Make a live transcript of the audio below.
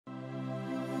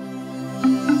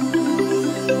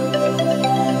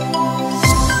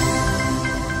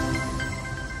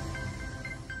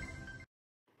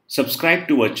Subscribe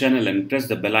to our channel and press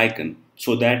the bell icon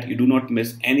so that you do not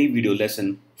miss any video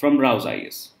lesson from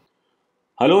RAU'S.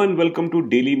 Hello and welcome to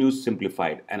Daily News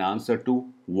Simplified, an answer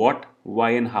to what,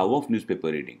 why and how of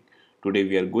newspaper reading. Today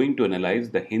we are going to analyze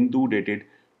the Hindu dated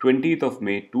 20th of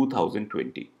May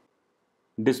 2020.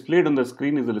 Displayed on the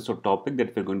screen is the list of topics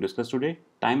that we are going to discuss today.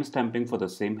 Timestamping for the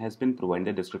same has been provided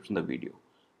in the description of the video.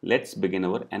 Let's begin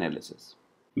our analysis.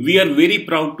 We are very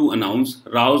proud to announce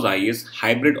RAU'S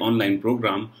hybrid online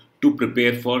program to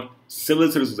prepare for Civil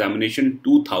Service Examination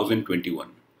 2021.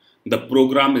 The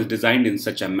program is designed in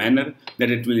such a manner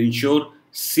that it will ensure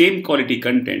same quality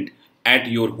content at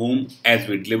your home as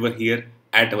we deliver here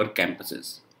at our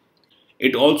campuses.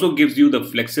 It also gives you the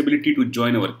flexibility to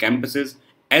join our campuses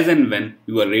as and when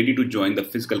you are ready to join the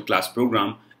physical class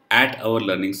program at our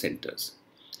learning centers.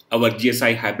 Our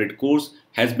GSI hybrid course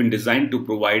has been designed to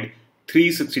provide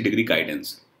 360-degree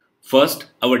guidance. First,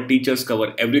 our teachers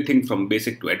cover everything from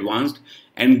basic to advanced,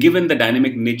 and given the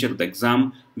dynamic nature of the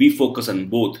exam, we focus on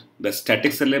both the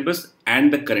static syllabus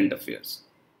and the current affairs.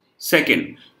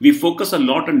 Second, we focus a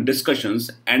lot on discussions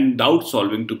and doubt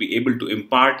solving to be able to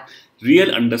impart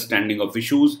real understanding of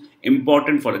issues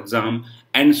important for exam,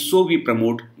 and so we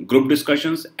promote group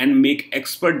discussions and make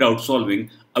expert doubt solving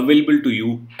available to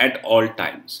you at all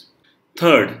times.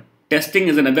 Third, testing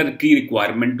is another key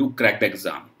requirement to crack the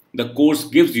exam. The course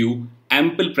gives you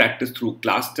ample practice through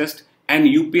class test and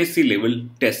UPSC level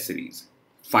test series.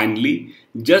 Finally,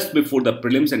 just before the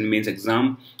prelims and mains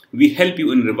exam, we help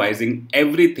you in revising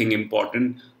everything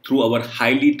important through our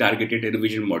highly targeted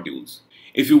revision modules.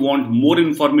 If you want more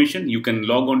information, you can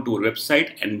log on to our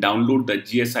website and download the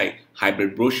GSI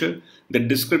hybrid brochure. The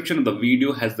description of the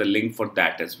video has the link for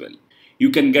that as well. You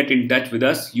can get in touch with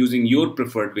us using your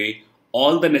preferred way.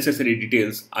 All the necessary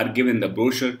details are given in the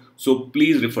brochure, so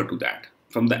please refer to that.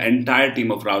 From the entire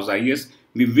team of RAU'S,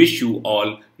 we wish you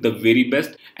all the very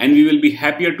best and we will be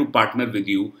happier to partner with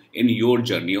you in your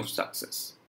journey of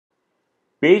success.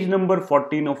 Page number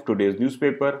 14 of today's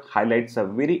newspaper highlights a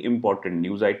very important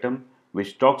news item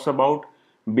which talks about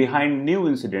behind new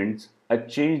incidents, a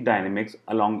change dynamics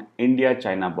along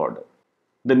India-China border.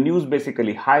 The news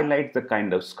basically highlights the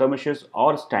kind of skirmishes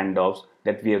or standoffs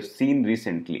that we have seen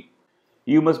recently.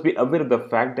 You must be aware of the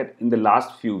fact that in the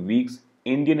last few weeks,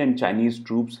 Indian and Chinese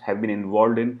troops have been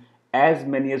involved in as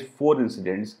many as 4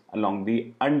 incidents along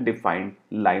the undefined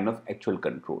line of actual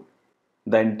control.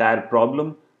 The entire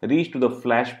problem reached to the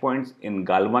flashpoints in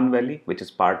Galwan Valley, which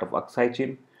is part of Aksai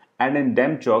Chin, and in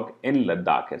Demchok in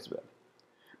Ladakh as well.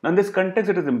 Now in this context,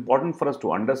 it is important for us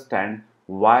to understand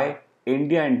why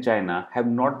India and China have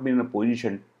not been in a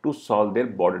position to solve their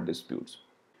border disputes.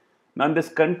 Now in this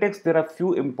context, there are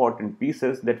few important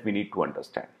pieces that we need to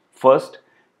understand. First,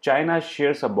 China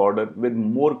shares a border with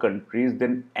more countries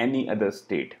than any other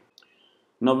state.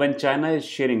 Now when China is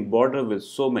sharing border with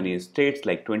so many states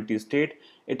like 20 states,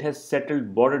 it has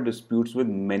settled border disputes with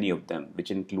many of them,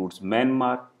 which includes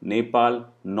Myanmar, Nepal,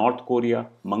 North Korea,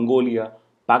 Mongolia,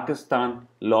 Pakistan,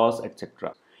 Laos,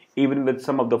 etc. Even with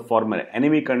some of the former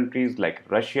enemy countries like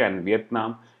Russia and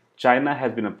Vietnam, China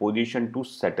has been in a position to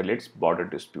settle its border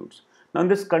disputes. Now in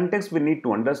this context, we need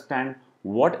to understand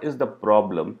what is the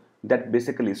problem that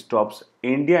basically stops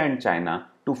India and China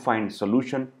to find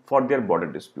solution for their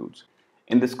border disputes.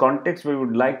 In this context, we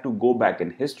would like to go back in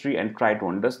history and try to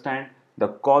understand the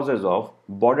causes of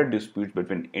border disputes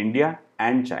between India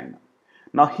and China.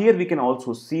 Now here we can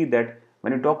also see that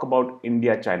when you talk about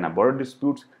India-China border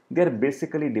disputes, they are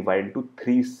basically divided into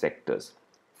 3 sectors.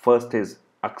 First is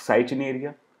Aksai Chin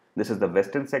area. This is the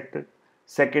western sector.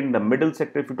 Second, the middle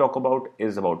sector if you talk about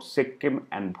is about Sikkim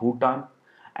and Bhutan.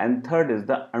 And third is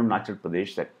the Arunachal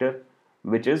Pradesh sector,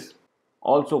 which is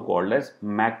also called as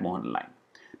McMahon line.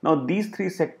 Now these 3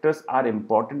 sectors are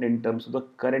important in terms of the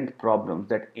current problems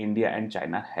that India and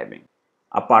China are having.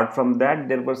 Apart from that,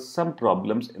 there were some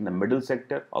problems in the middle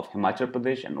sector of Himachal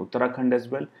Pradesh and Uttarakhand as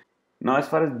well. Now as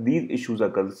far as these issues are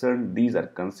concerned, these are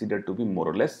considered to be more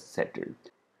or less settled.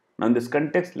 Now in this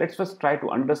context, let's first try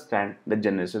to understand the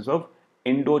genesis of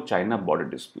Indo-China border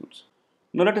disputes.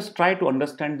 Now let us try to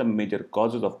understand the major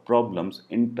causes of problems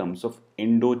in terms of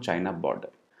Indo-China border.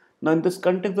 Now in this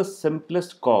context, the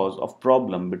simplest cause of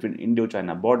problem between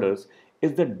Indo-China borders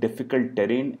is the difficult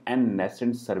terrain and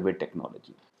nascent survey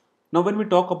technology. Now when we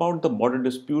talk about the border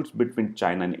disputes between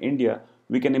China and India,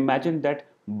 we can imagine that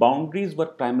boundaries were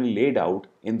primarily laid out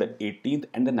in the 18th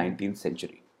and the 19th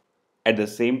century. At the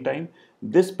same time,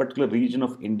 this particular region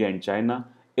of India and China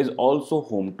is also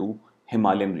home to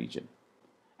Himalayan region,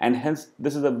 and hence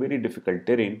this is a very difficult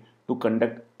terrain to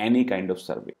conduct any kind of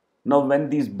survey. Now when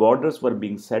these borders were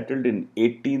being settled in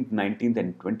 18th, 19th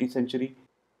and 20th century,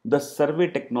 The survey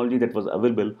technology that was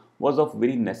available was of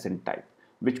very nascent type,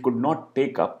 which could not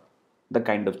take up the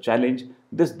kind of challenge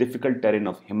this difficult terrain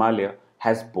of Himalaya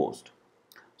has posed.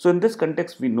 So in this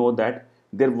context, we know that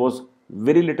there was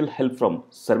very little help from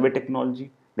survey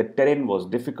technology, the terrain was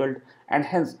difficult, and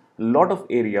hence a lot of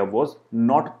area was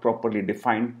not properly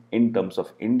defined in terms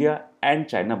of India and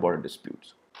China border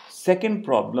disputes. Second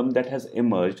problem that has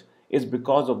emerged is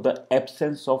because of the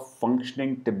absence of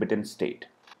functioning Tibetan state.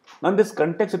 Now, in this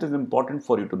context, it is important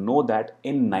for you to know that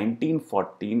in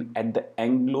 1914, at the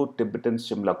Anglo-Tibetan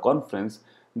Shimla Conference,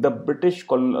 the British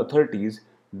colonial authorities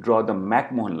draw the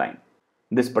McMahon line.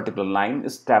 This particular line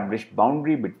established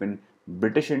boundary between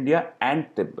British India and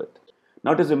Tibet.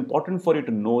 Now, it is important for you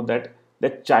to know that the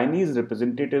Chinese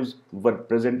representatives were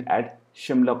present at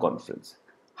Shimla Conference.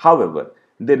 However,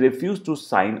 they refused to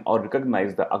sign or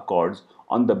recognize the accords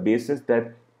on the basis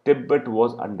that Tibet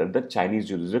was under the Chinese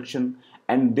jurisdiction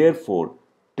and therefore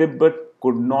Tibet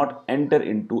could not enter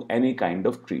into any kind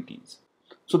of treaties.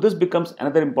 So this becomes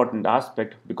another important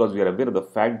aspect because we are aware of the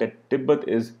fact that Tibet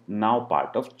is now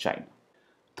part of China.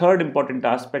 Third important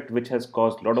aspect which has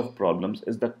caused a lot of problems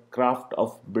is the craft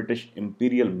of British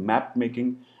imperial map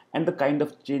making and the kind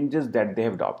of changes that they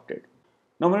have adopted.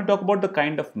 Now when we talk about the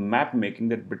kind of map making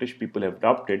that British people have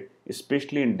adopted,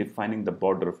 especially in defining the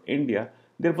border of India,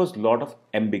 there was a lot of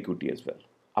ambiguity as well.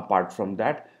 Apart from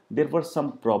that, there were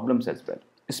some problems as well,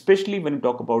 especially when we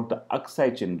talk about the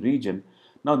Aksai Chin region.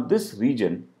 Now this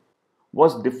region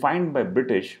was defined by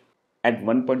British at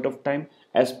one point of time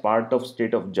as part of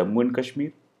state of Jammu and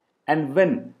Kashmir, and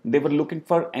when they were looking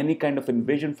for any kind of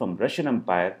invasion from Russian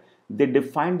Empire, they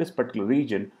defined this particular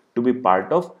region to be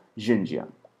part of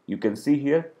Xinjiang. You can see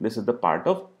here, this is the part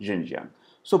of Xinjiang.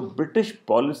 So British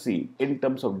policy in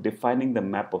terms of defining the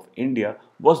map of India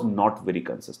was not very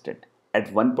consistent.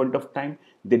 At one point of time,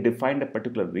 they defined a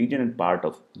particular region and part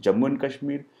of Jammu and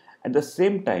Kashmir. At the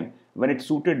same time, when it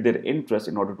suited their interest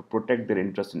in order to protect their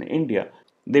interest in India,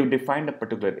 they defined a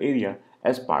particular area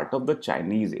as part of the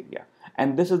Chinese area.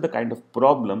 And this is the kind of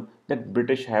problem that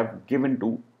British have given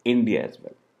to India as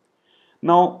well.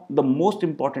 Now, the most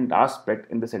important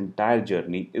aspect in this entire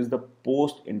journey is the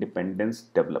post-independence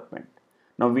development.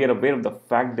 Now, we are aware of the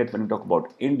fact that when we talk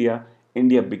about India,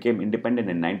 India became independent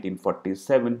in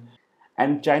 1947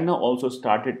 and China also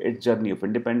started its journey of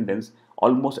independence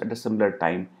almost at a similar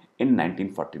time in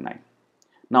 1949.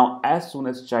 Now, as soon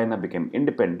as China became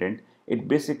independent, it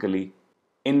basically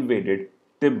invaded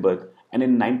Tibet, and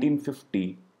in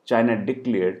 1950, China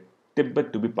declared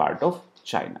Tibet to be part of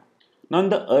China. Now, in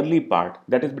the early part,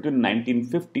 that is between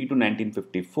 1950 to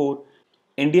 1954,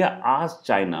 India asked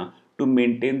China to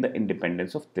maintain the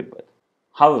independence of Tibet.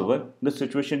 However, the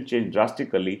situation changed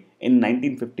drastically in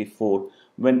 1954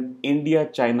 when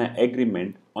India-China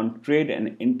Agreement on Trade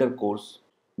and Intercourse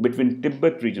between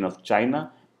Tibet region of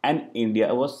China and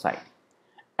India was signed.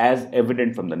 As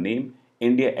evident from the name,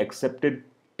 India accepted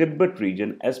Tibet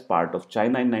region as part of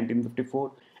China in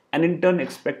 1954 and in turn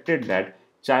expected that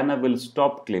China will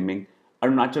stop claiming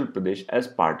Arunachal Pradesh as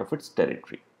part of its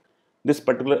territory. This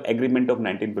particular agreement of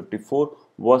 1954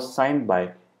 was signed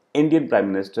by Indian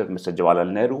Prime Minister Mr.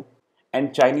 Jawaharlal Nehru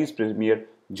and Chinese Premier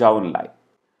Zhou Enlai.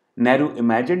 Nehru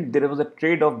imagined there was a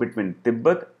trade-off between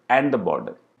Tibet and the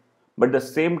border. But at the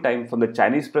same time, from the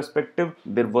Chinese perspective,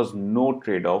 there was no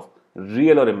trade-off,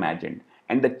 real or imagined.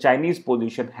 And the Chinese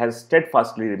position has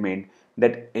steadfastly remained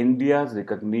that India's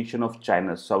recognition of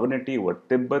China's sovereignty over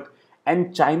Tibet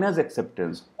and China's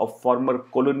acceptance of former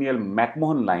colonial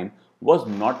McMahon line was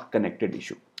not connected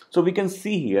issue. So we can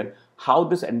see here how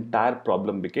this entire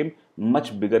problem became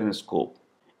much bigger in scope.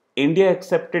 India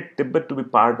accepted Tibet to be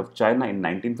part of China in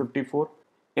 1954.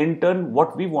 In turn,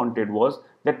 what we wanted was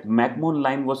that McMahon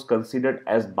line was considered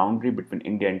as boundary between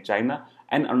India and China,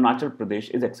 and Arunachal Pradesh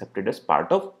is accepted as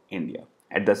part of India.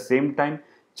 At the same time,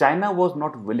 China was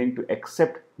not willing to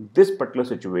accept this particular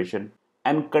situation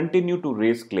and continue to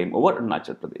raise claim over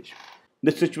Arunachal Pradesh.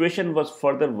 The situation was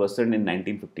further worsened in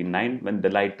 1959 when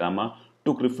Dalai Lama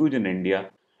took refuge in India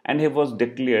and he was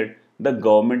declared the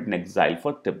government in exile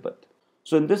for Tibet.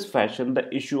 So in this fashion,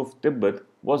 the issue of Tibet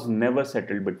was never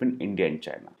settled between India and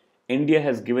China. India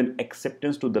has given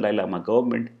acceptance to Dalai Lama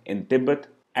government in Tibet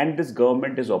and this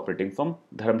government is operating from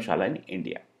Dharamshala in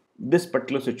India. This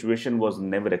particular situation was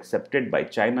never accepted by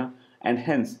China and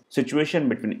hence situation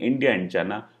between India and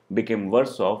China became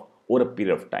worse off over a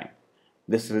period of time.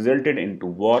 This resulted into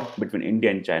war between India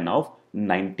and China of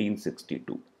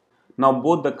 1962. Now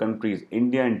both the countries,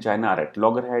 India and China, are at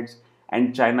loggerheads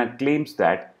and China claims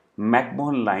that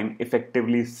McMahon line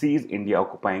effectively sees India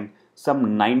occupying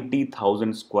some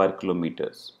 90,000 square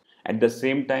kilometers. At the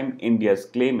same time, India's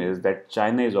claim is that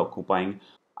China is occupying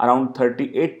around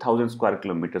 38,000 square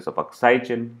kilometers of Aksai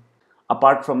Chin.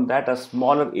 Apart from that, a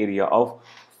smaller area of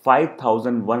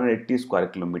 5,180 square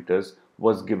kilometers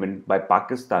was given by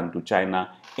Pakistan to China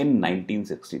in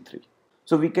 1963.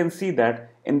 So we can see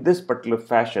that in this particular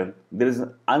fashion, there is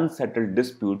an unsettled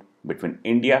dispute between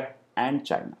India and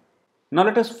China. Now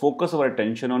let us focus our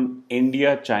attention on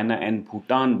India, China and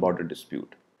Bhutan border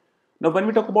dispute. Now when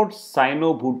we talk about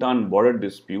Sino-Bhutan border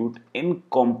dispute, in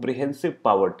comprehensive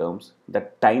power terms, the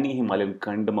tiny Himalayan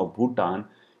kingdom of Bhutan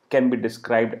can be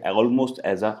described almost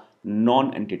as a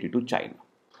non-entity to China.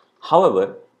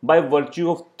 However, by virtue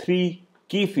of three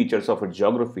key features of its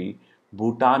geography,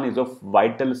 Bhutan is of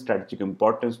vital strategic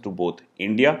importance to both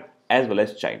India as well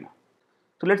as China.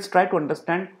 So let's try to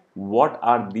understand what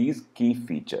are these key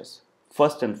features.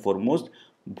 First and foremost,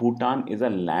 Bhutan is a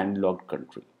landlocked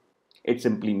country. It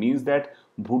simply means that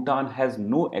Bhutan has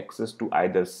no access to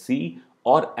either sea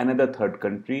or another third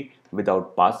country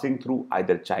without passing through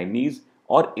either Chinese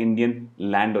or Indian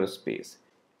land or space.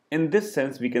 In this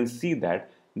sense, we can see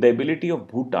that the ability of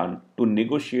Bhutan to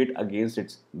negotiate against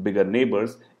its bigger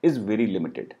neighbors is very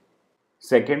limited.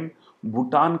 Second,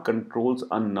 Bhutan controls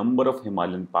a number of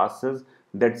Himalayan passes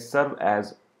that serve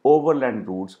as overland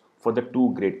routes for the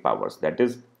two great powers, that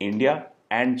is, India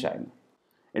and China.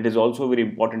 It is also very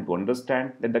important to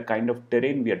understand that the kind of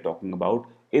terrain we are talking about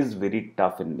is very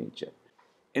tough in nature.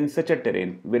 In such a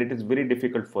terrain where it is very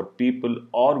difficult for people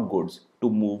or goods to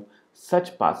move,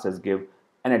 such passes give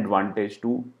an advantage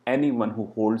to anyone who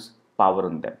holds power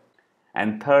on them.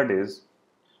 And third is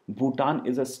Bhutan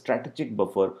is a strategic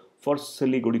buffer for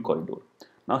Siliguri corridor.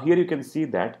 Now here you can see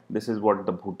that this is what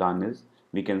the Bhutan is.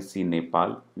 We can see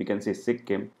Nepal, we can see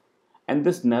Sikkim, and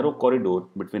this narrow corridor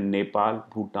between Nepal,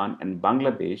 Bhutan and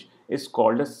Bangladesh is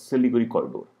called as Siliguri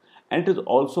corridor, and it is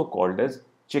also called as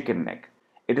Chicken Neck.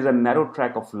 It is a narrow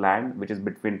tract of land which is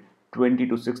between 20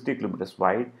 to 60 kilometers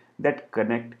wide that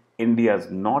connect India's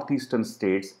northeastern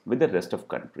states with the rest of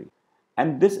country.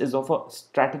 And this is of a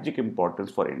strategic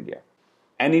importance for India.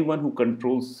 Anyone who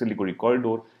controls Siliguri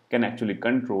corridor can actually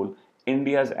control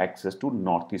India's access to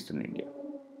northeastern India.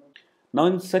 Now,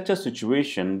 in such a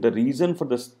situation, the reason for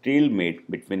the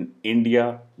stalemate between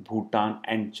India, Bhutan,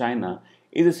 and China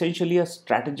is essentially a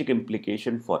strategic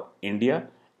implication for India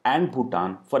and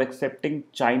Bhutan for accepting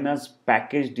China's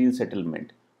package deal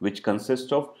settlement, which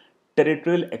consists of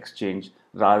territorial exchange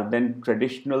rather than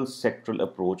traditional sectoral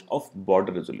approach of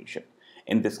border resolution.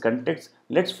 In this context,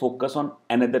 let's focus on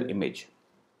another image.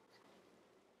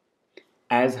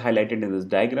 As highlighted in this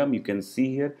diagram, you can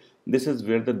see here, this is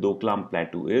where the Doklam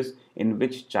Plateau is, in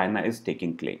which China is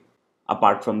taking claim.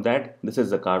 Apart from that, this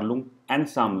is Zakarlung and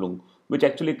Samlung, which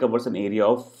actually covers an area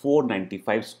of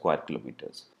 495 square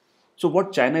kilometers. So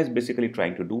what China is basically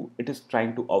trying to do, it is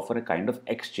trying to offer a kind of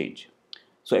exchange.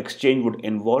 So exchange would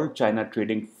involve China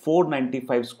trading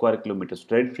 495 square kilometers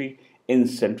territory in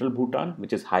central Bhutan,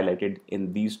 which is highlighted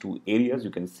in these two areas,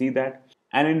 you can see that.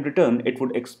 And in return, it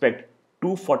would expect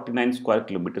 249 square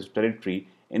kilometers territory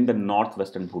in the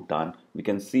northwestern Bhutan. We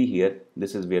can see here,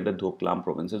 this is where the Doklam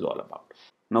province is all about.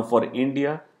 Now for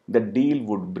India, the deal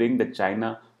would bring the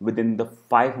China within the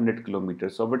 500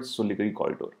 kilometers of its Siliguri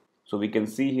corridor. So we can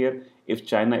see here, if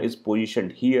China is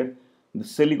positioned here, the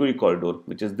Siliguri corridor,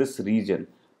 which is this region,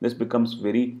 this becomes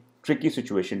very tricky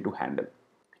situation to handle.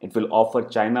 It will offer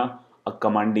China a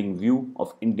commanding view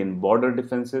of Indian border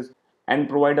defenses and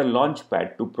provide a launch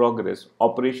pad to progress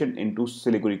operation into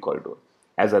Siliguri corridor.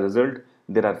 As a result,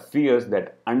 there are fears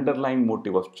that underlying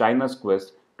motive of China's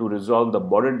quest to resolve the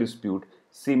border dispute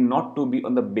seem not to be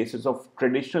on the basis of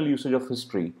traditional usage of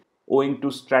history owing to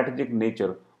strategic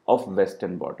nature of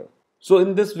western border. So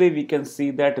in this way, we can see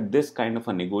that this kind of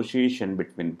a negotiation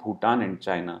between Bhutan and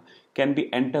China can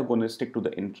be antagonistic to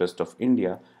the interest of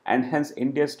India, and hence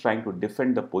India is trying to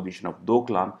defend the position of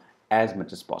Doklam as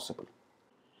much as possible.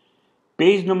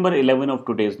 Page number 11 of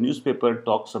today's newspaper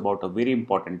talks about a very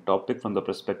important topic from the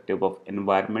perspective of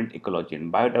environment, ecology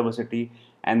and biodiversity,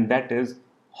 and that is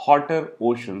hotter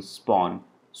oceans spawn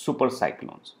super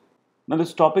cyclones. Now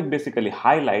this topic basically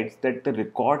highlights that the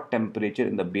record temperature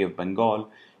in the Bay of Bengal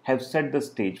have set the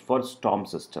stage for storm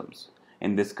systems.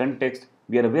 In this context,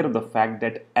 we are aware of the fact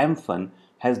that Amphan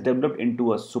has developed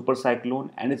into a super cyclone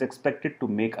and is expected to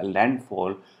make a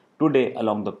landfall today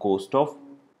along the coast of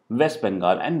West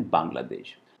Bengal and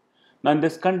Bangladesh. Now in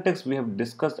this context, we have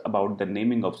discussed about the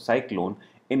naming of cyclone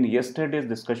in yesterday's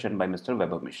discussion by Mr.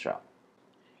 Weber Mishra.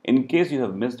 In case you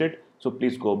have missed it, so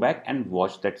please go back and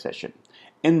watch that session.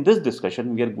 In this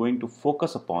discussion, we are going to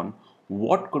focus upon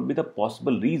what could be the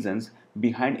possible reasons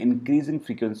behind increasing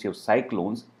frequency of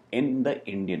cyclones in the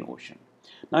Indian Ocean.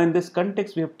 Now in this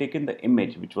context, we have taken the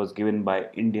image which was given by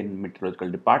Indian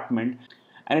Meteorological Department,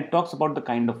 and it talks about the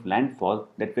kind of landfall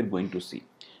that we're going to see.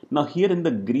 Now here in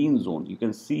the green zone, you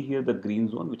can see here the green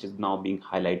zone which is now being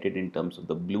highlighted in terms of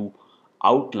the blue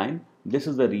outline. This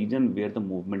is the region where the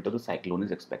movement of the cyclone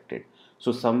is expected.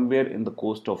 So somewhere in the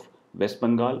coast of West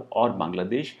Bengal or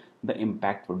Bangladesh, the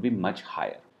impact would be much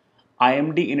higher.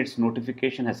 IMD in its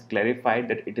notification has clarified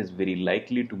that it is very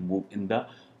likely to move in the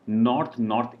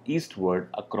north-northeastward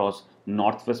across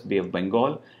Northwest Bay of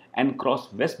Bengal and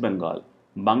cross West Bengal,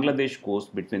 Bangladesh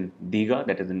coast between Digha,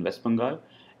 that is in West Bengal,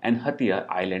 and Hatia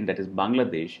Island, that is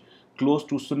Bangladesh, close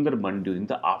to Sundarban during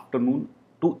the afternoon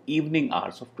to evening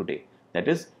hours of today, that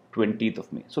is 20th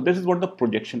of May. So this is what the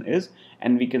projection is,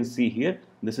 and we can see here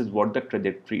this is what the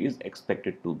trajectory is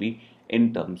expected to be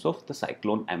in terms of the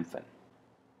cyclone Amphan.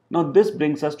 Now this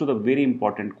brings us to the very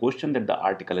important question that the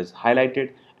article is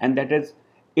highlighted, and that is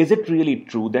it really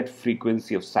true that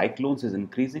frequency of cyclones is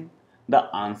increasing? The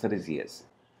answer is yes.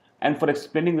 And for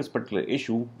explaining this particular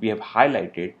issue, we have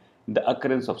highlighted the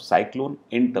occurrence of cyclone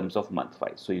in terms of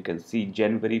month-wise. So you can see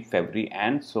January, February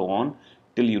and so on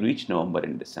till you reach November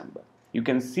and December. You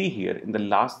can see here in the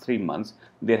last 3 months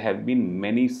there have been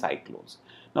many cyclones.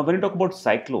 Now when you talk about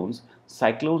cyclones,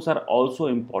 cyclones are also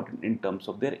important in terms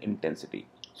of their intensity.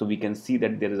 So we can see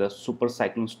that there is a super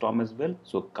cyclone storm as well.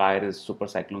 So Kair is super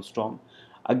cyclone storm.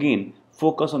 Again,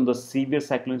 focus on the severe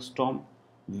cyclone storm,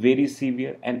 very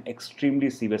severe and extremely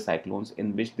severe cyclones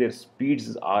in which their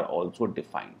speeds are also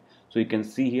defined. So you can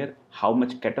see here how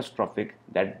much catastrophic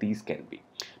that these can be.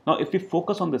 Now if we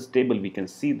focus on this table, we can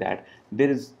see that there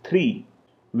is 3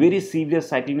 very severe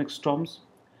cyclonic storms,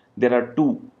 there are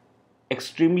 2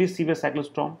 extremely severe cyclone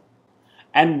storm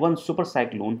and 1 super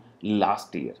cyclone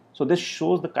last year. So this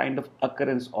shows the kind of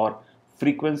occurrence or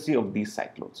frequency of these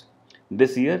cyclones.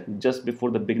 This year, just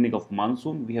before the beginning of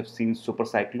monsoon, we have seen super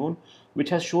cyclone which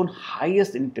has shown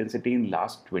highest intensity in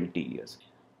last 20 years.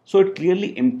 So it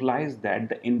clearly implies that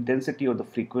the intensity or the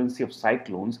frequency of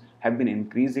cyclones have been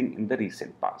increasing in the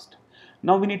recent past.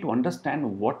 Now we need to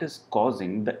understand what is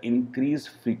causing the increased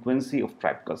frequency of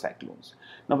tropical cyclones.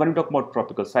 Now when we talk about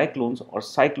tropical cyclones or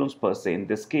cyclones per se, in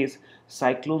this case,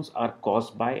 cyclones are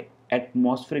caused by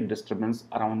atmospheric disturbance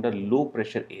around a low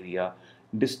pressure area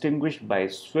distinguished by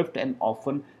swift and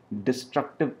often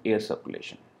destructive air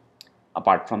circulation.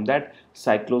 Apart from that,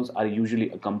 cyclones are usually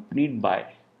accompanied by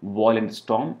violent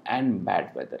storm and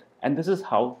bad weather, and this is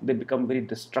how they become very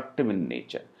destructive in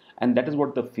nature, and that is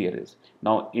what the fear is.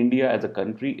 Now India as a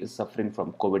country is suffering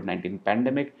from COVID-19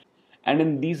 pandemic, and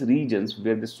in these regions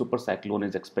where this super cyclone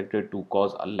is expected to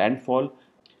cause a landfall,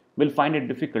 will find it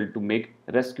difficult to make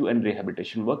rescue and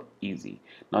rehabilitation work easy.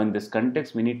 Now in this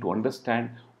context, we need to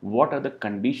understand what are the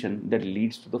conditions that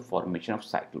leads to the formation of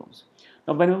cyclones.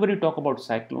 Now whenever you talk about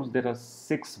cyclones, there are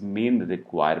 6 main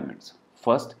requirements.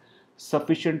 First,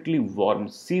 sufficiently warm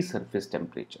sea surface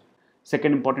temperature.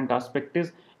 Second important aspect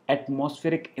is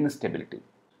atmospheric instability.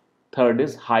 Third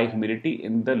is high humidity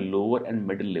in the lower and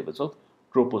middle levels of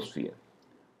troposphere.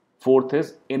 Fourth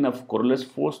is enough Coriolis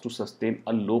force to sustain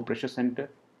a low pressure center.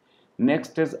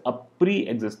 Next is a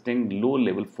pre-existing low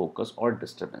level focus or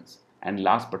disturbance. And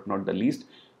last but not the least,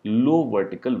 low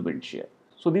vertical wind shear.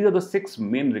 So these are the 6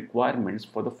 main requirements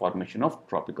for the formation of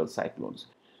tropical cyclones.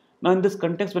 Now in this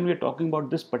context, when we are talking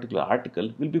about this particular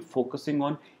article, we'll be focusing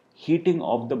on heating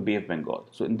of the Bay of Bengal.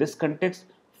 So in this context,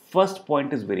 first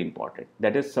point is very important,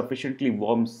 that is sufficiently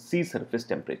warm sea surface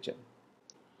temperature.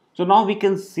 So now we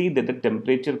can see that the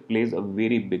temperature plays a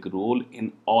very big role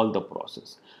in all the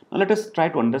process. Now let us try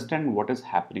to understand what is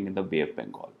happening in the Bay of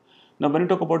Bengal. Now when we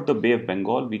talk about the Bay of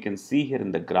Bengal, we can see here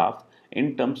in the graph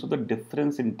in terms of the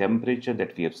difference in temperature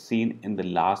that we have seen in the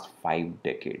last 5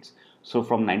 decades. So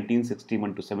from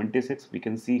 1961 to 76, we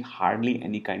can see hardly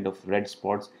any kind of red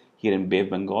spots here in Bay of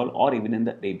Bengal or even in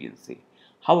the Arabian Sea.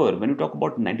 However, when we talk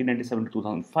about 1997 to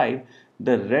 2005,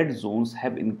 the red zones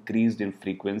have increased in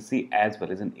frequency as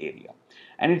well as in area.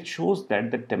 And it shows that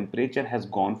the temperature has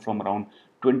gone from around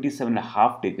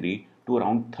 27.5 degree to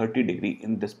around 30 degree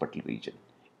in this particular region.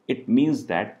 It means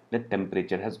that the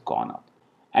temperature has gone up.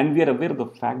 And we are aware of the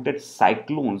fact that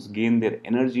cyclones gain their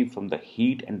energy from the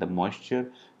heat and the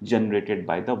moisture generated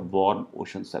by the warm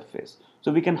ocean surface.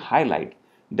 So we can highlight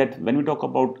that when we talk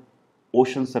about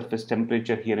ocean surface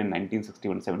temperature here in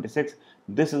 1961-76,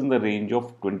 this is in the range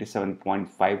of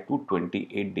 27.5 to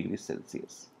 28 degrees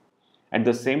Celsius. At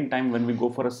the same time, when we go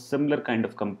for a similar kind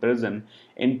of comparison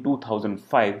in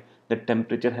 2005, the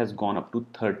temperature has gone up to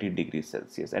 30 degrees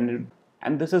Celsius,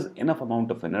 and this is enough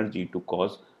amount of energy to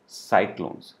cause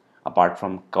cyclones. Apart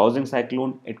from causing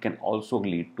cyclone, it can also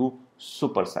lead to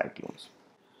super cyclones.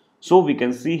 So we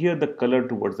can see here the color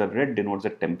towards the red denotes the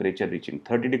temperature reaching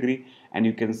 30 degree, and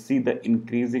you can see the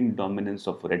increasing dominance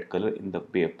of red color in the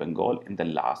Bay of Bengal in the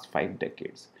last 5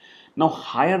 decades. Now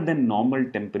higher than normal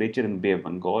temperature in Bay of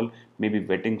Bengal may be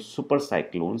wetting super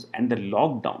cyclones, and the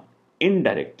lockdown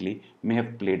indirectly may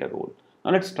have played a role.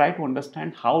 Now let's try to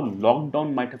understand how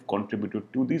lockdown might have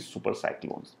contributed to these super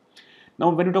cyclones. Now,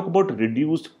 when you talk about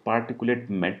reduced particulate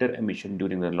matter emission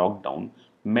during the lockdown,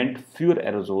 meant fewer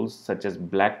aerosols such as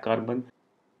black carbon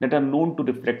that are known to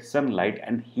reflect sunlight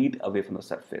and heat away from the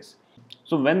surface.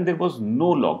 So, when there was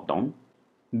no lockdown,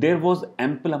 there was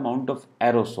ample amount of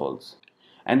aerosols,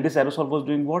 and this aerosol was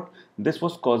doing what? This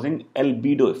was causing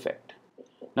albedo effect.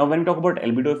 Now, when we talk about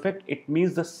albedo effect, it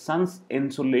means the sun's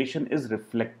insolation is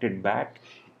reflected back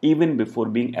even before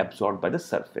being absorbed by the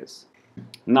surface.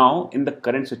 Now, in the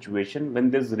current situation,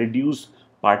 when there's reduced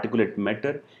particulate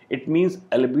matter, it means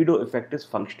albedo effect is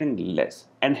functioning less,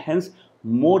 and hence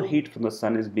more heat from the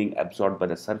sun is being absorbed by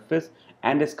the surface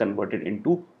and is converted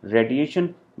into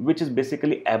radiation, which is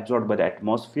basically absorbed by the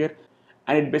atmosphere,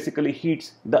 and it basically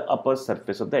heats the upper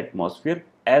surface of the atmosphere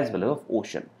as well as of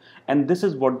ocean. And this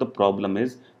is what the problem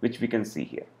is, which we can see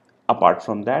here. Apart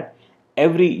from that,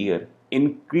 every year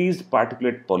increased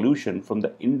particulate pollution from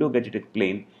the Indo-Gangetic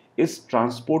plain is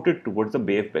transported towards the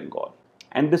Bay of Bengal,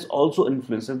 and this also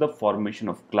influences the formation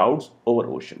of clouds over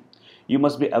ocean. You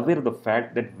must be aware of the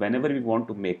fact that whenever we want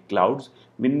to make clouds,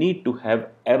 we need to have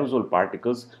aerosol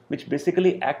particles which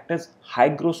basically act as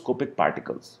hygroscopic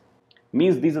particles.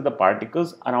 Means these are the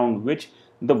particles around which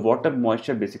the water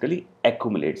moisture basically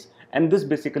accumulates, and this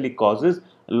basically causes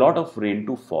a lot of rain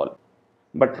to fall.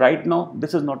 But right now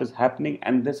this is not is happening,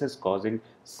 and this is causing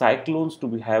cyclones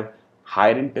to have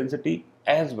higher intensity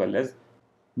as well as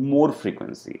more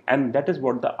frequency, and that is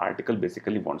what the article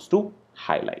basically wants to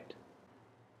highlight.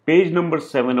 Page number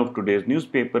 7 of today's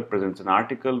newspaper presents an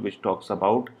article which talks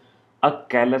about a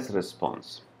callous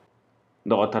response.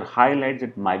 The author highlights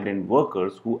that migrant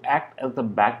workers who act as the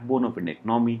backbone of an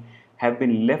economy have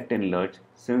been left in lurch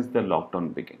since the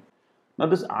lockdown began. Now,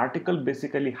 this article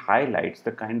basically highlights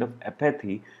the kind of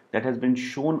apathy that has been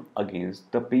shown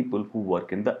against the people who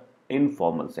work in the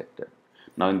informal sector.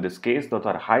 Now, in this case, the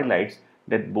author highlights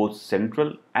that both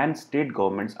central and state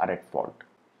governments are at fault.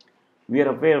 We are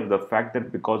aware of the fact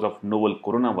that because of novel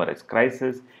coronavirus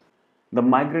crisis, the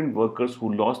migrant workers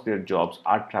who lost their jobs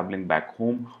are traveling back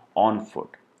home on foot.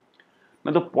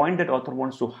 Now, the point that author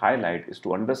wants to highlight is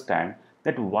to understand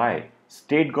that why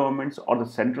state governments or the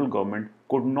central government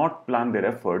could not plan their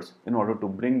efforts in order to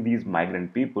bring these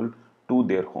migrant people to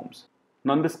their homes.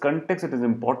 Now, in this context, it is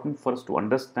important for us to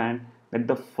understand that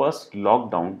the first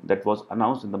lockdown that was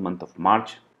announced in the month of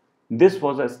March, this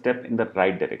was a step in the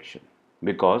right direction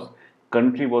because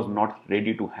country was not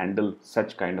ready to handle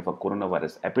such kind of a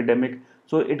coronavirus epidemic,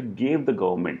 so it gave the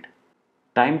government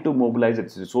time to mobilize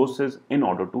its resources in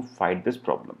order to fight this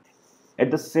problem.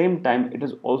 At the same time, it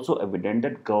is also evident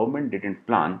that government didn't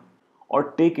plan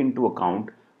or take into account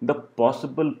the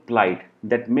possible plight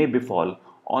that may befall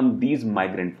on these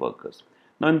migrant workers.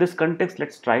 Now, in this context,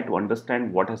 let's try to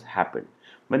understand what has happened.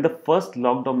 When the first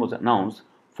lockdown was announced,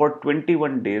 for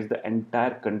 21 days, the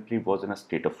entire country was in a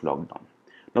state of lockdown.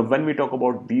 Now, when we talk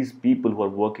about these people who are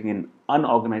working in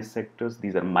unorganized sectors,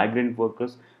 these are migrant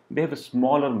workers, they have a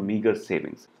small or meager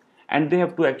savings, and they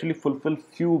have to actually fulfill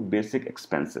few basic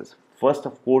expenses. First,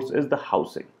 of course, is the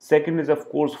housing. Second is, of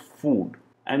course, food.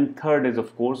 And third is,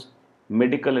 of course,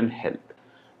 medical and health.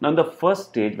 Now, in the first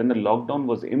stage, when the lockdown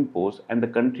was imposed and the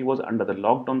country was under the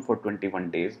lockdown for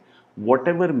 21 days,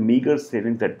 whatever meager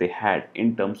savings that they had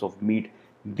in terms of meet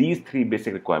these three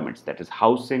basic requirements, that is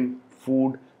housing,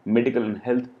 food, medical and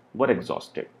health, were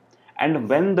exhausted. And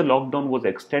when the lockdown was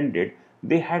extended,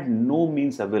 they had no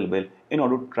means available in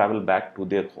order to travel back to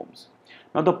their homes.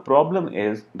 Now, the problem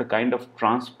is the kind of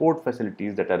transport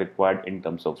facilities that are required in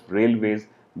terms of railways,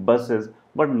 buses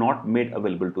were not made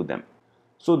available to them.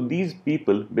 So these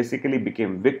people basically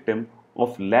became victim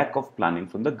of lack of planning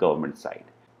from the government side.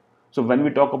 So when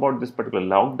we talk about this particular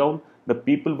lockdown, the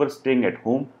people were staying at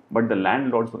home, but the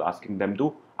landlords were asking them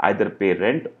to either pay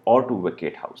rent or to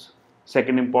vacate house.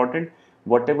 Second important,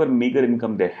 whatever meager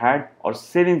income they had or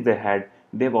savings they had,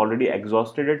 they've already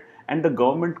exhausted it, and the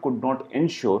government could not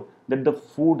ensure that the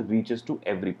food reaches to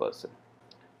every person.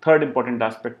 Third important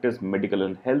aspect is medical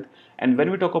and health. And when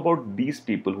we talk about these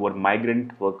people who are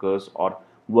migrant workers or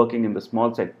working in the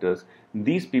small sectors,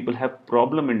 these people have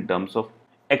problem in terms of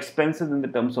expenses in the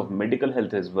terms of medical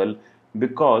health as well,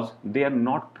 because they are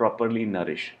not properly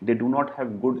nourished. They do not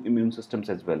have good immune systems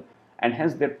as well, and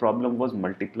hence their problem was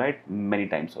multiplied many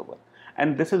times over.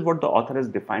 And this is what the author has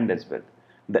defined as well.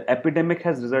 The epidemic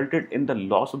has resulted in the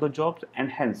loss of the jobs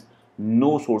and hence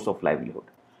no source of livelihood.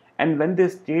 And when they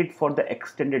stayed for the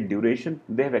extended duration,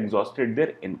 they have exhausted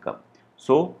their income.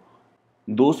 So,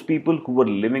 those people who were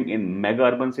living in mega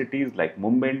urban cities like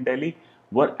Mumbai and Delhi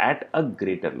were at a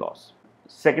greater loss.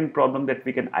 Second problem that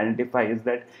we can identify is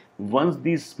that once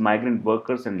these migrant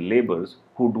workers and laborers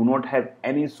who do not have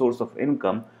any source of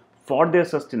income for their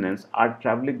sustenance are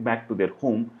traveling back to their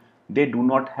home, they do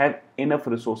not have enough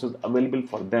resources available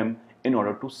for them in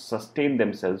order to sustain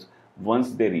themselves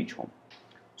once they reach home.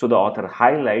 So the author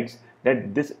highlights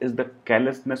that this is the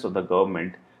callousness of the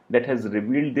government that has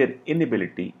revealed their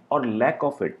inability or lack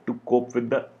of it to cope with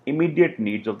the immediate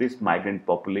needs of this migrant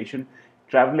population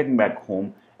traveling back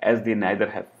home, as they neither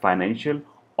have financial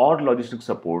or logistic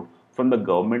support from the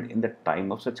government in the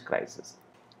time of such crisis.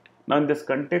 Now, in this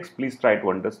context, please try to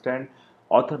understand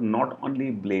author not only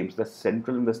blames the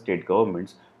central and the state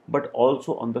governments but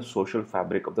also on the social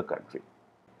fabric of the country.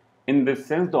 In this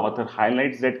sense, the author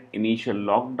highlights that initial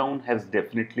lockdown has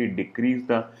definitely decreased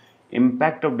the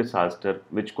impact of disaster,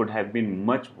 which could have been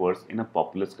much worse in a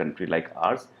populous country like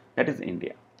ours, that is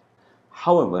India.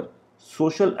 However,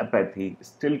 social apathy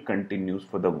still continues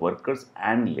for the workers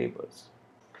and laborers.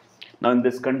 Now, in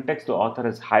this context, the author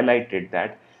has highlighted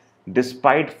that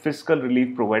despite fiscal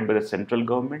relief provided by the central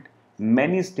government,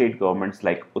 many state governments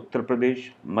like Uttar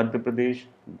Pradesh, Madhya Pradesh,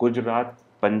 Gujarat,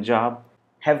 Punjab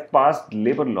have passed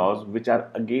labor laws which are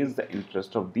against the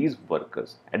interest of these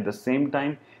workers. At the same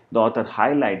time, the author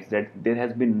highlights that there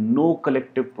has been no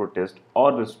collective protest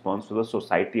or response to the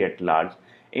society at large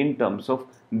in terms of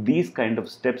these kind of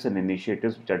steps and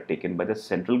initiatives which are taken by the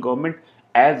central government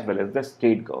as well as the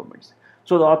state governments.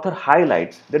 So the author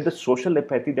highlights that the social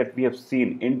apathy that we have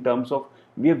seen in terms of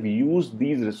we have used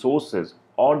these resources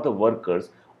or the workers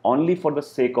only for the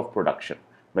sake of production.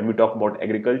 When we talk about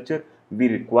agriculture, we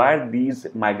require these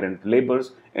migrant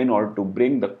laborers in order to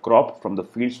bring the crop from the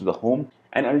fields to the home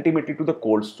and ultimately to the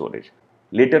cold storage.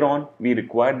 Later on, we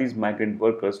require these migrant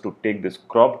workers to take this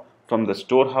crop from the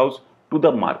storehouse to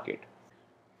the market.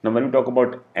 Now, when we talk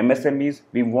about MSMEs,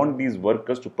 we want these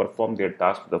workers to perform their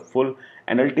tasks to the full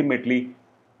and ultimately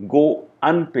go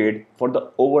unpaid for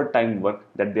the overtime work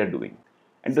that they are doing.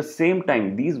 At the same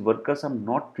time, these workers are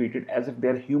not treated as if they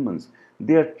are humans.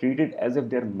 They are treated as if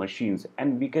they are machines,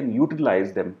 and we can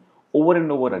utilize them over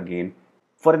and over again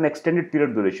for an extended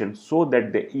period duration so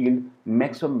that they yield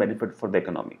maximum benefit for the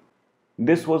economy.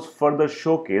 This was further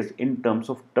showcased in terms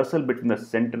of tussle between the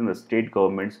center and the state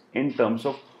governments in terms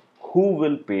of who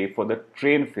will pay for the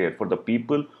train fare for the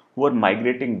people who are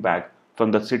migrating back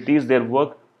from the cities they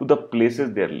work to the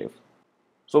places they live.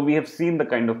 So we have seen the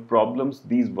kind of problems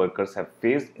these workers have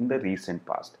faced in the recent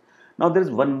past. Now there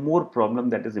is one more problem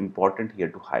that is important here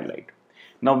to highlight.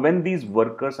 Now when these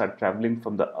workers are traveling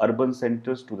from the urban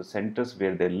centers to the centers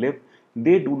where they live,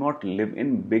 they do not live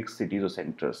in big cities or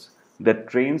centers. The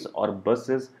trains or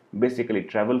buses basically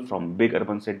travel from big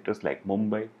urban centers like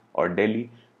Mumbai or Delhi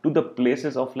to the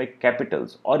places of like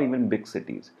capitals or even big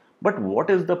cities. But what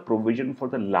is the provision for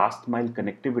the last mile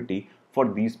connectivity for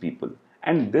these people?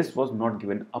 And this was not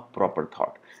given a proper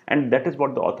thought. And that is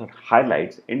what the author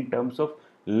highlights in terms of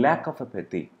lack of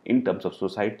apathy in terms of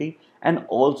society and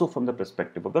also from the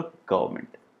perspective of the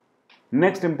government.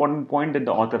 Next important point that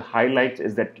the author highlights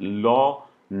is that law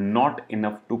not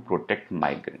enough to protect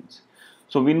migrants.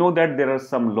 So we know that there are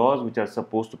some laws which are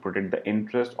supposed to protect the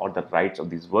interest or the rights of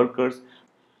these workers,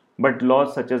 but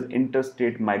laws such as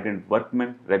Interstate Migrant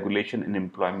Workmen Regulation and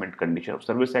Employment Condition of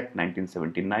Service Act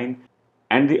 1979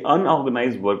 and the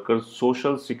Unorganized Workers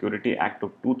Social Security Act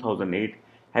of 2008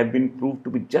 have been proved to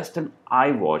be just an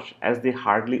eyewash, as they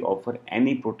hardly offer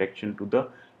any protection to the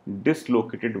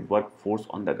dislocated workforce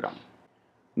on the ground.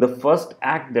 The first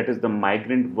act, that is the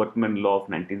Migrant Workmen Law of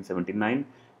 1979,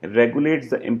 regulates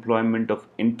the employment of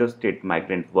interstate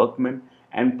migrant workmen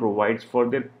and provides for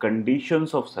their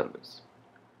conditions of service.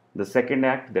 The second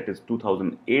act, that is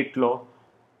 2008 law,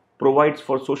 provides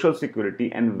for social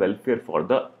security and welfare for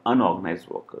the unorganized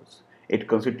workers. It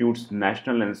constitutes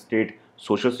national and state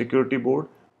social security board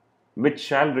which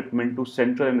shall recommend to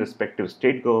central and respective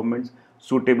state governments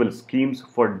suitable schemes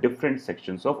for different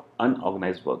sections of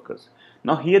unorganized workers.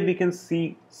 Now here we can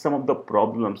see some of the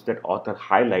problems that author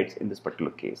highlights in this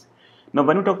particular case. Now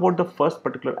when we talk about the first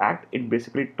particular act, it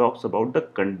basically talks about the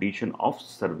condition of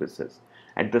services.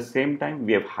 At the same time,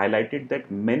 we have highlighted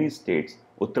that many states,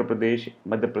 Uttar Pradesh,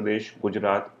 Madhya Pradesh,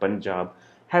 Gujarat, Punjab,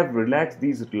 have relaxed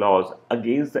these laws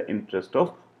against the interest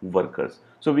of workers.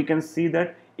 So we can see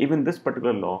that even this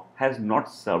particular law has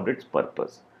not served its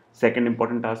purpose. Second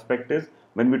important aspect is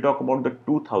when we talk about the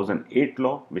 2008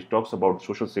 law, which talks about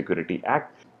Social Security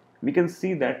Act, we can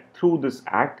see that through this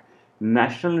act,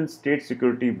 national and state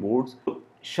security boards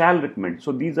shall recommend.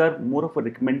 So these are more of a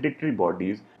recommendatory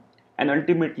bodies, and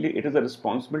ultimately it is the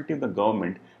responsibility of the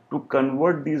government to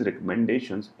convert these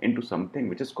recommendations into something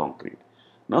which is concrete.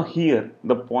 Now here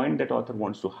the point that author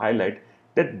wants to highlight,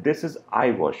 that this is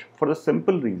eyewash for the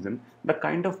simple reason the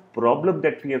kind of problem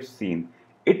that we have seen,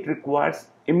 it requires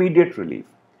immediate relief.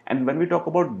 And when we talk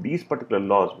about these particular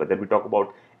laws, whether we talk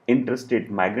about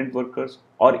interstate migrant workers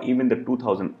or even the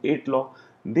 2008 law,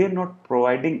 they are not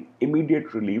providing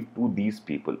immediate relief to these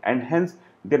people, and hence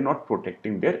they are not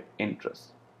protecting their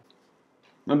interests.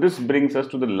 Now, this brings us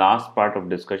to the last part of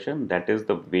discussion, that is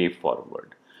the way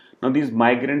forward. Now, these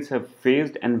migrants have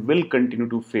faced and will continue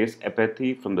to face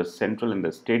apathy from the central and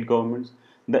the state governments.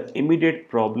 The immediate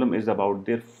problem is about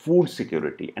their food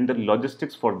security and the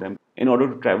logistics for them in order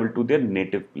to travel to their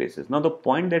native places. Now, the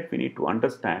point that we need to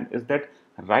understand is that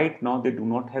right now they do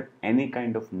not have any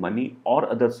kind of money or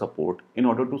other support in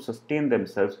order to sustain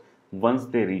themselves once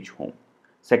they reach home.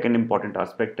 Second important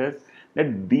aspect is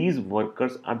that these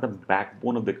workers are the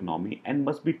backbone of the economy and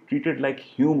must be treated like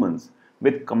humans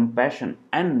with compassion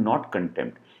and not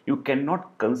contempt. You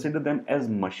cannot consider them as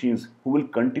machines who will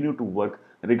continue to work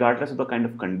regardless of the kind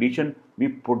of condition we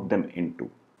put them into.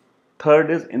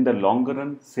 Third is, in the longer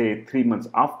run, say 3 months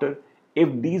after,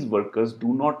 if these workers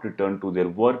do not return to their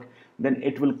work, then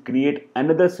it will create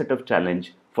another set of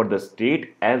challenge for the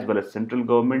state as well as central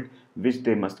government, which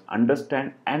they must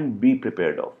understand and be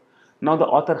prepared of. Now, the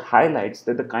author highlights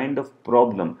that the kind of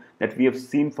problem that we have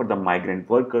seen for the migrant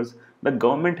workers, the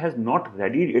government has not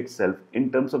readied itself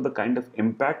in terms of the kind of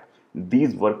impact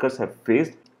these workers have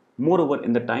faced. Moreover,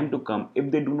 in the time to come,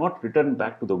 if they do not return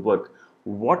back to the work,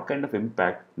 what kind of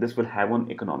impact this will have on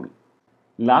economy.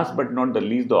 Last but not the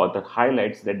least, the author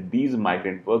highlights that these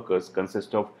migrant workers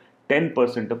consist of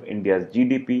 10% of India's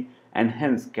GDP and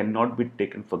hence cannot be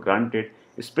taken for granted,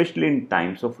 especially in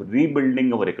times of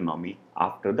rebuilding our economy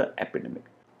after the epidemic.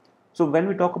 So when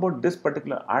we talk about this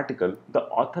particular article, the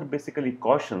author basically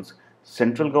cautions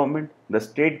central government, the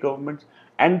state governments,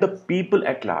 and the people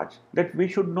at large that we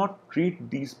should not treat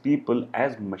these people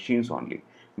as machines only.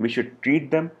 We should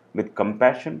treat them with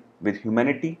compassion, with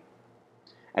humanity.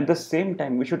 At the same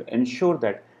time, we should ensure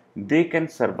that they can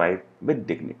survive with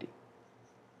dignity.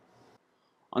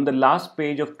 On the last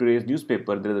page of today's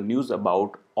newspaper, there is a news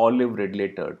about Olive Ridley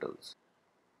turtles.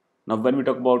 Now, when we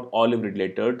talk about Olive Ridley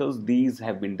turtles, these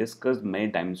have been discussed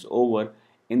many times over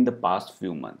in the past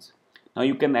few months. Now,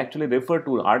 you can actually refer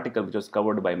to an article which was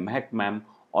covered by Mehak ma'am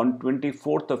on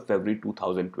 24th of February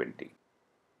 2020.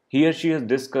 Here she has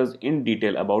discussed in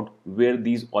detail about where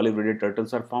these Olive Ridley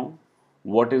turtles are found,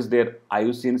 what is their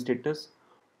IUCN status,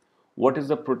 what is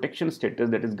the protection status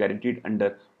that is guaranteed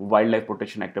under Wildlife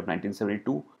Protection Act of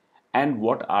 1972, and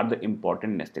what are the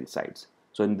important nesting sites.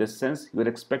 So in this sense, you are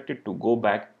expected to go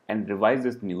back and revise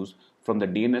this news from the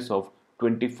DNS of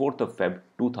 24th of Feb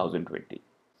 2020.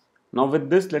 Now with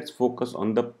this, let's focus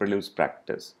on the prelims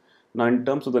practice. Now in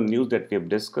terms of the news that we have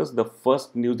discussed, the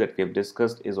first news that we have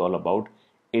discussed is all about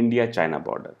India-China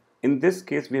border. In this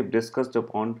case, we have discussed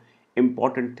upon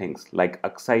important things like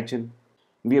oxygen.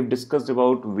 We have discussed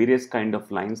about various kind of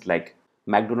lines like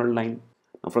McDonald line.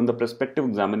 Now, from the prospective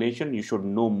examination, you should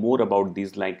know more about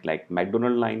these like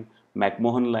McDonald line,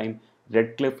 McMahon line,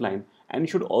 Redcliffe line, and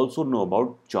you should also know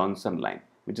about Johnson line,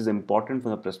 which is important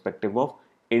from the perspective of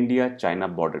India-China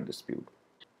border dispute.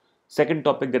 Second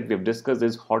topic that we have discussed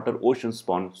is hotter ocean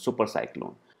spawn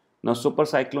supercyclone. Now,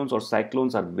 supercyclones or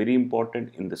cyclones are very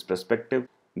important in this perspective.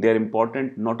 They are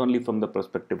important not only from the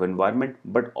perspective of environment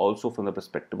but also from the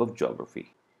perspective of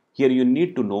geography. Here you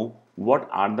need to know what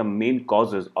are the main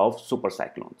causes of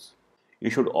supercyclones. You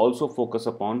should also focus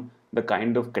upon the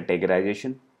kind of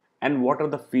categorization and what are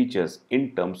the features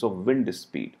in terms of wind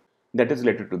speed that is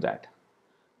related to that.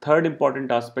 Third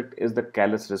important aspect is the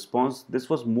callous response. This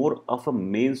was more of a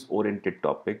mains oriented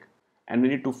topic, and we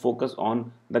need to focus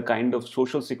on the kind of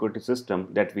social security system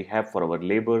that we have for our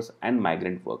laborers and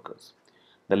migrant workers.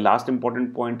 The last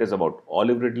important point is about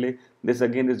Olive Ridley. This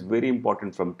again is very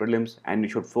important from prelims, and you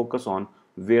should focus on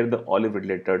where the Olive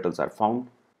Ridley turtles are found.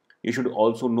 You should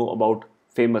also know about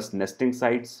famous nesting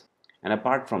sites, and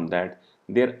apart from that,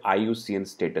 their IUCN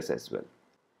status as well.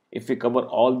 If we cover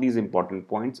all these important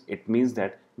points, it means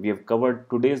that we have covered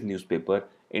today's newspaper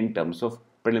in terms of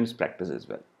prelims practice as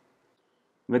well.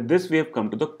 With this, we have come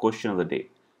to the question of the day.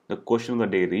 The question of the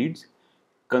day reads,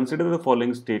 consider the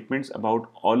following statements about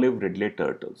Olive Ridley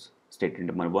turtles. Statement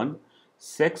number 1,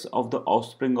 sex of the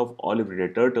offspring of Olive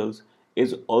Ridley turtles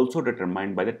is also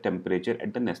determined by the temperature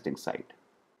at the nesting site.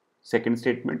 Second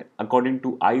statement, according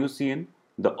to IUCN,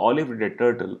 the Olive Ridley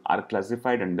turtle are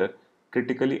classified under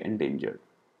critically endangered.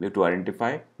 We have to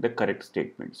identify the correct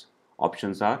statements.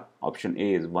 Options are: option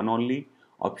A is 1 only,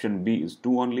 option B is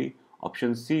 2 only,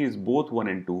 option C is both 1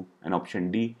 and 2, and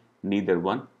option D neither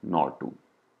 1 nor 2.